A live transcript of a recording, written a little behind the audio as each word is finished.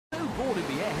boarded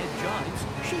the airhead Giants,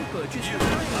 she purchased a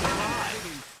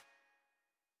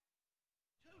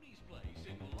Tony's place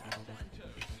in Los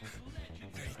Santos.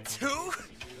 32,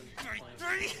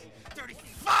 33,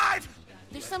 35!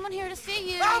 There's someone here to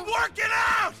see you. I'm working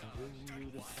out!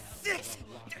 36,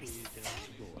 37.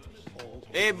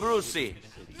 Hey, Brucey.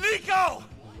 Niko!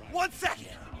 1 second.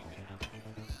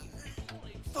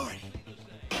 40.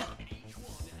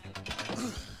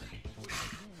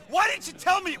 Why didn't you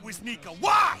tell me it was Niko?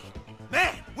 Why?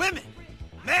 Man, women.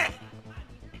 Man,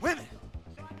 women.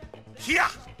 Yeah.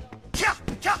 Yeah,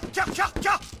 yeah, yeah, yeah,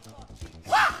 yeah.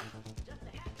 Wah!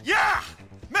 Yeah!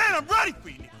 Man, I'm ready for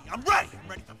you, Nikki. I'm ready. I'm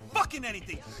ready for fucking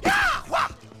anything. Yeah! Wah!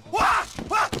 Wah!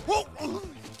 Wah! Whoa!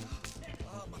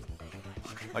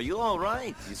 Are you all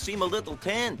right? You seem a little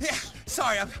tense. Yeah,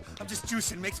 sorry, I'm just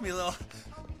juicing. Makes me a little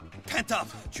pent up.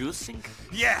 Juicing?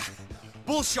 Yeah.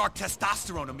 Bull shark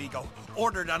testosterone, amigo.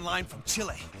 Ordered online from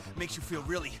Chile. Makes you feel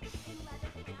really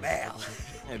male.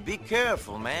 Hey, be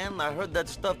careful, man. I heard that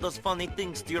stuff does funny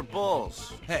things to your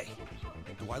balls. Hey,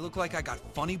 do I look like I got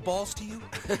funny balls to you?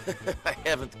 I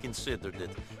haven't considered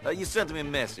it. You sent me a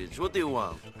message. What do you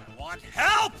want? I want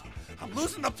help! I'm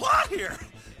losing the plot here!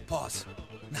 Pause.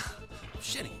 Nah, I'm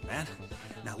shitting, man.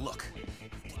 Now look,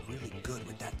 you did really good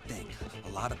with that thing. A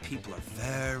lot of people are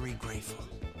very grateful.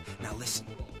 Now listen,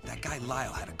 that guy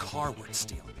Lyle had a car worth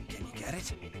stealing. Can you get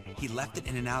it? He left it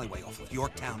in an alleyway off of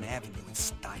Yorktown Avenue in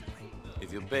Steinway.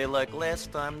 If you pay like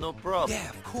last time, no problem. Yeah,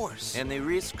 of course. Any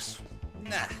risks?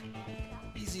 Nah,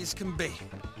 easy as can be.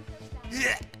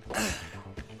 Yeah.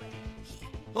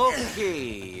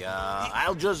 Okay,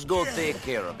 I'll just go take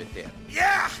care of it then.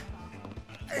 Yeah!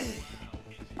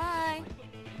 Bye.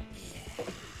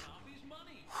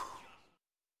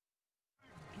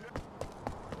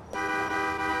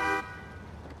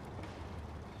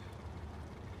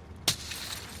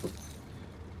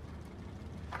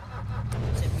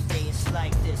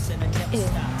 In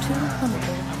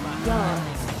 200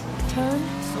 yards, turn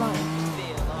right.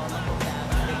 In 200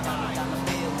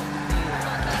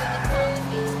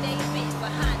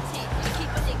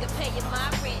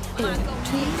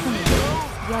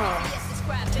 yards,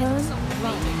 turn right.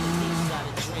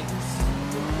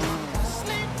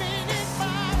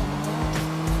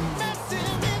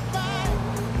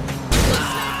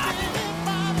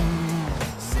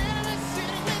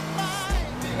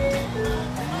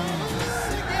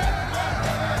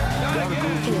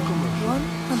 In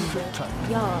 100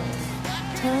 yards,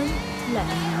 turn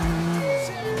left.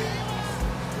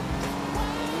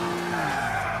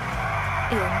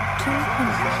 In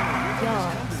 200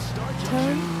 yards,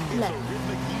 turn left.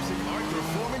 Rhythmic music art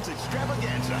performance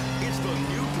extravaganza. It's the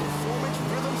new performance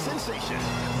rhythm sensation.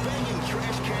 Banging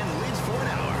trash can lids for an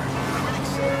hour.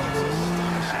 Critics say it's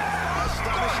astonishing.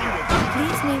 Astonishing.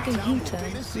 Please make a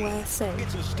U-turn where safe.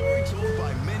 It's a story told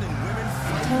by men and women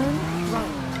fighting. Turn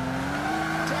right.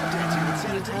 Tap dancing with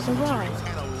You have sanitation arrived.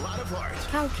 and a lot of heart.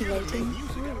 Calculating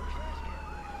route.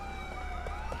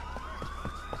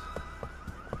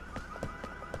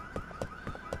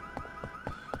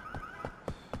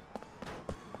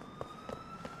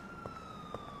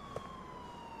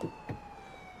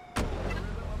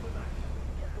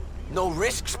 No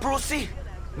risks, Brucey?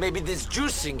 Maybe this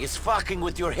juicing is fucking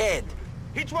with your head.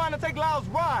 He trying to take Lyle's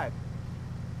ride.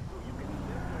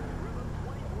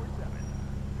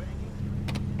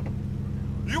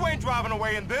 You ain't driving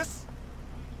away in this.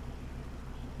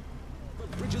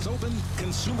 Bridges open,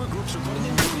 consumer groups are putting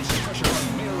increased pressure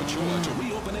on Mayor Ochoa to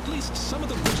reopen at least some of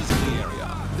the bridges in the area.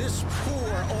 This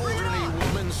poor elderly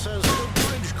woman says the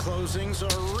bridge closings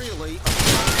are really...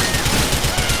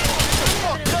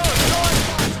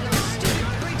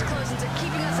 Bridge closings are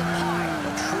keeping us apart.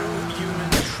 a true human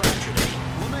tragedy.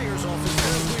 The mayor's office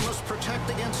says we must protect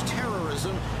against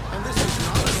terrorism, and this is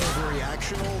not an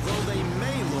overreaction, although they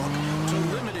may look to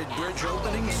limited bridge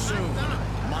opening soon.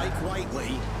 Mike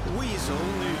Whiteley, Weasel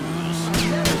News.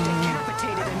 Another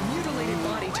decapitated and mutilated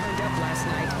body turned up last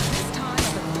night. This time,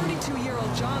 a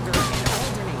 32-year-old jogger in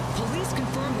Albany. Police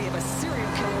confirm we have a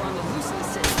serial killer on the loose in the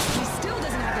city. He still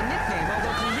doesn't have a nickname,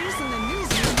 although police and the news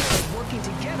media are working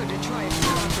together to try and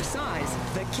figure out precise.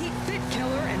 The Keep Fit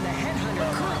killer and the headhunter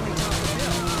currently top the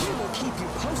bill. We will keep you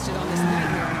posted on this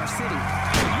nightmare in our city.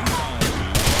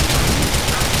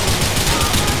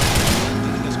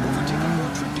 Is overtaking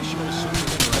more traditional social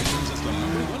interactions as the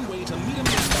 #1 way to meet a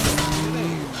man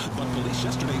today. But police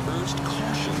yesterday urged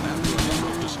caution after a number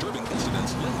of disturbing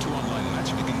incidents linked to online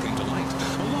matchmaking came to light.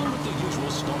 Along with the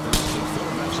usual stalkers, fake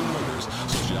photographs, and murders,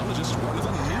 sociologists warn of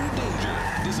a new danger: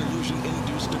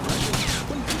 disillusion-induced depression.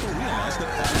 When people realize that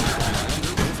all people lie on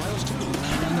their profiles too,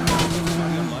 and that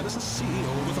everybody online is a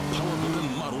CEO with a power book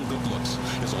and model good looks,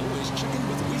 is always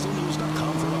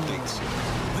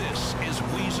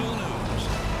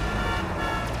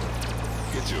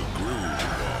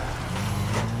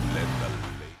Let the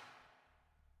lake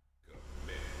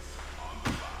commence on the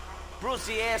bar.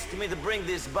 Brucey asked me to bring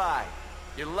this by.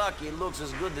 You're lucky it looks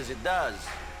as good as it does.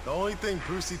 The only thing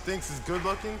Brucey thinks is good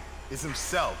looking is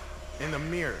himself in the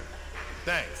mirror.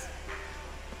 Thanks.